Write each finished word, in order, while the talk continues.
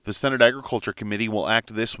The Senate Agriculture Committee will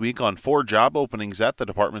act this week on 4 job openings at the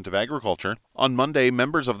Department of Agriculture. On Monday,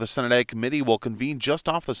 members of the Senate Ag Committee will convene just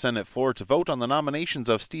off the Senate floor to vote on the nominations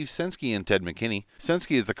of Steve Censky and Ted McKinney.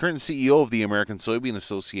 Censky is the current CEO of the American Soybean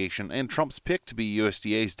Association and Trump's pick to be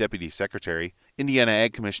USDA's Deputy Secretary. Indiana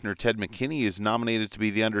Ag Commissioner Ted McKinney is nominated to be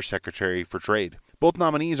the Undersecretary for Trade. Both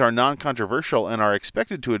nominees are non-controversial and are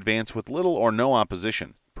expected to advance with little or no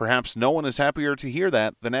opposition. Perhaps no one is happier to hear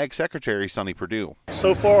that than Ag Secretary Sonny Perdue.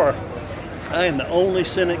 So far, I am the only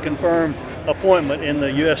Senate-confirmed appointment in the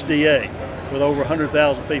USDA with over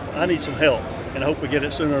 100,000 people. I need some help, and I hope we get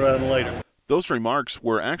it sooner rather than later. Those remarks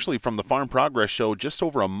were actually from the Farm Progress Show just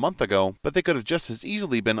over a month ago, but they could have just as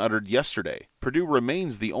easily been uttered yesterday. Perdue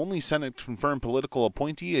remains the only Senate-confirmed political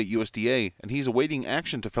appointee at USDA, and he's awaiting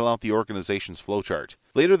action to fill out the organization's flowchart.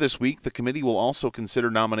 Later this week, the committee will also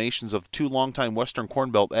consider nominations of 2 longtime Western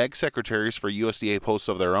Corn Belt Ag Secretaries for USDA posts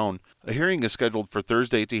of their own. A hearing is scheduled for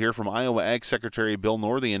Thursday to hear from Iowa Ag Secretary Bill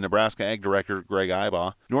Northey and Nebraska Ag Director Greg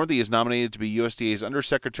Ibaugh. Northey is nominated to be USDA's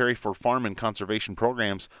Undersecretary for Farm and Conservation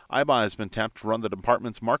Programs. Ibaugh has been tapped to run the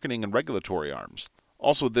department's marketing and regulatory arms.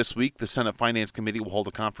 Also this week, the Senate Finance Committee will hold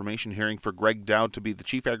a confirmation hearing for Greg Dowd to be the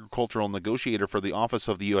Chief Agricultural Negotiator for the Office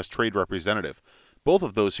of the U.S. Trade Representative. Both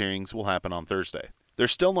of those hearings will happen on Thursday.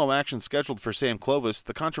 There's still no action scheduled for Sam Clovis,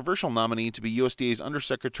 the controversial nominee to be USDA's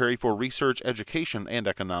Undersecretary for Research, Education, and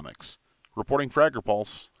Economics. Reporting for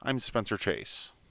AgriPulse, I'm Spencer Chase.